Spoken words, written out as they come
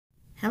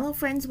Hello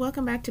friends,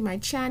 welcome back to my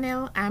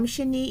channel. I'm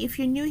Shani. If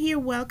you're new here,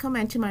 welcome,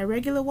 and to my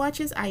regular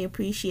watchers, I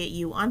appreciate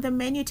you. On the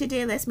menu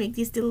today, let's make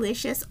these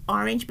delicious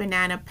orange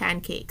banana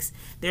pancakes.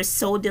 They're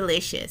so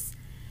delicious.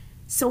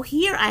 So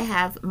here I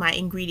have my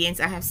ingredients.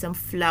 I have some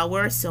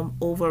flour, some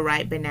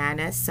overripe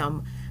bananas,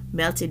 some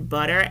melted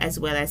butter, as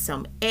well as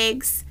some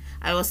eggs.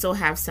 I also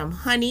have some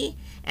honey,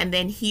 and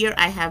then here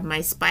I have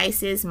my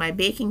spices, my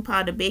baking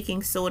powder,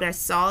 baking soda,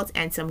 salt,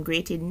 and some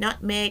grated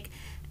nutmeg,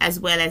 as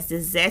well as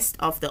the zest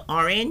of the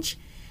orange.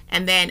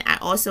 And then I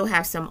also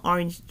have some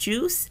orange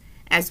juice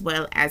as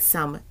well as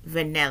some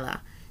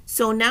vanilla.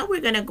 So now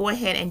we're going to go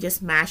ahead and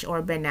just mash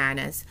our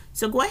bananas.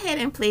 So go ahead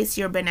and place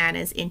your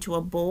bananas into a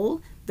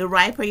bowl. The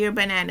riper your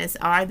bananas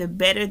are, the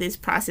better this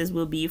process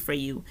will be for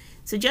you.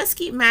 So just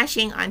keep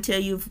mashing until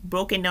you've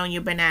broken down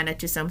your banana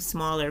to some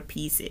smaller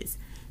pieces.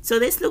 So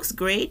this looks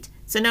great.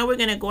 So now we're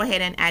going to go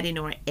ahead and add in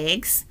our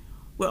eggs.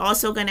 We're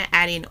also going to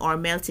add in our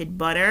melted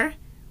butter.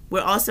 We're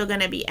also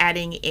going to be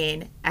adding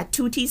in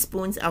 2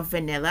 teaspoons of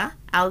vanilla.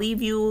 I'll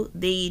leave you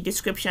the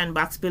description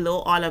box below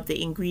all of the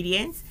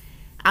ingredients.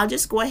 I'll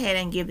just go ahead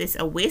and give this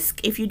a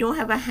whisk. If you don't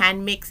have a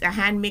hand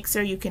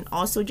mixer, you can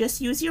also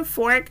just use your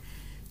fork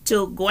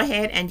to go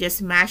ahead and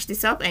just mash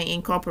this up and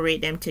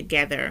incorporate them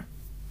together.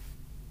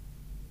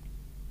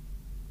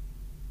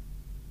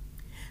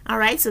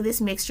 Alright, so this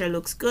mixture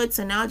looks good.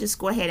 So now I'll just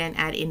go ahead and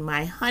add in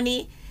my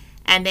honey,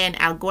 and then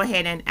I'll go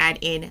ahead and add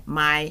in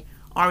my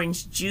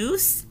orange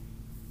juice.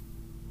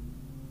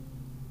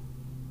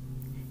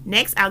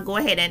 Next, I'll go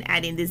ahead and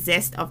add in the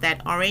zest of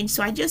that orange.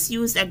 So I just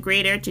used a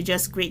grater to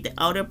just grate the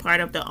outer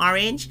part of the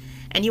orange.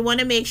 And you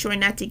want to make sure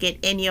not to get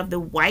any of the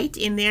white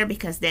in there,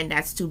 because then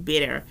that's too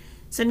bitter.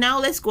 So now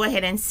let's go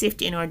ahead and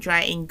sift in our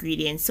dry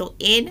ingredients. So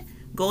in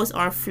goes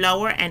our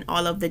flour and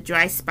all of the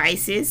dry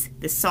spices,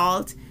 the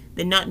salt,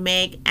 the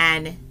nutmeg,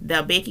 and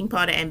the baking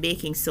powder and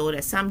baking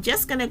soda. So I'm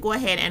just going to go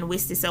ahead and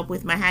whisk this up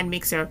with my hand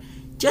mixer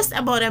just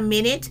about a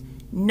minute,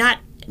 not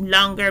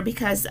longer,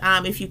 because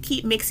if you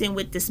keep mixing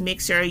with this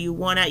mixer, you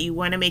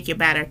wanna make your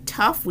batter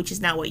tough, which is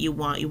not what you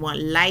want. You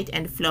want light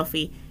and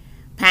fluffy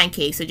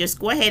pancakes. So just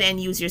go ahead and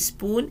use your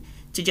spoon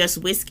to just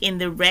whisk in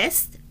the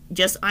rest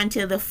just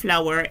until the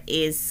flour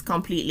is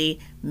completely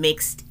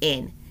mixed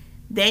in.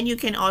 Then you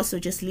can also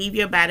just leave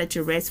your batter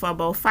to rest for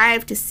about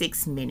 5 to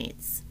 6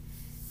 minutes.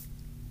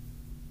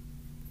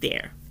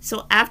 There.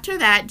 So after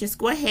that, just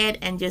go ahead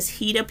and just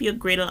heat up your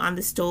griddle on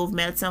the stove,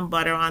 melt some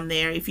butter on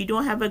there. If you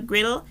don't have a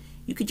griddle,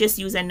 you could just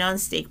use a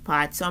non-stick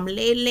pot. So I'm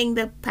ladling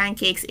the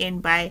pancakes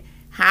in by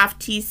half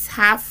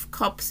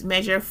cups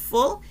measure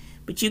full,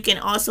 but you can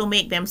also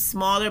make them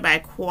smaller by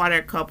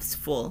 1/4 cups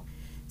full.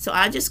 So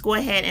I'll just go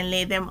ahead and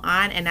lay them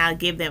on, and I'll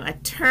give them a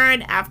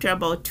turn. After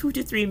about 2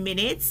 to 3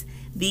 minutes,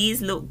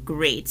 these look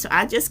great. So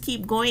I'll just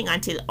keep going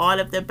until all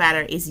of the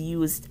batter is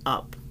used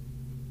up.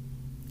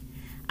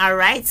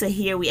 Alright, so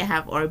here we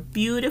have our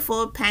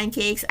beautiful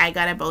pancakes. I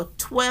got about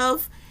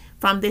 12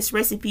 from this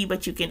recipe,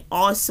 but you can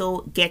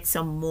also get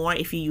some more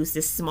if you use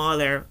the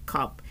smaller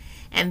cup.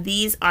 And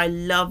these are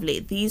lovely.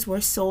 These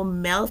were so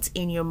melt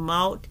in your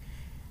mouth.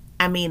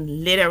 I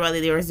mean, literally,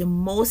 they were the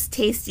most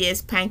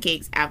tastiest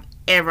pancakes I've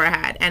ever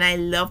had. And I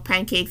love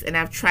pancakes, and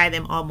I've tried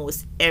them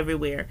almost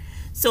everywhere.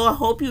 So I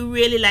hope you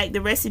really like the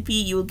recipe.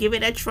 You'll give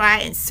it a try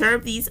and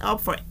serve these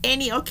up for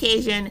any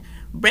occasion,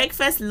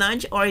 breakfast,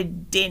 lunch, or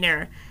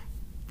dinner.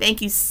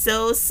 Thank you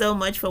so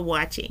much for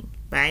watching.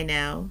 Bye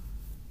now.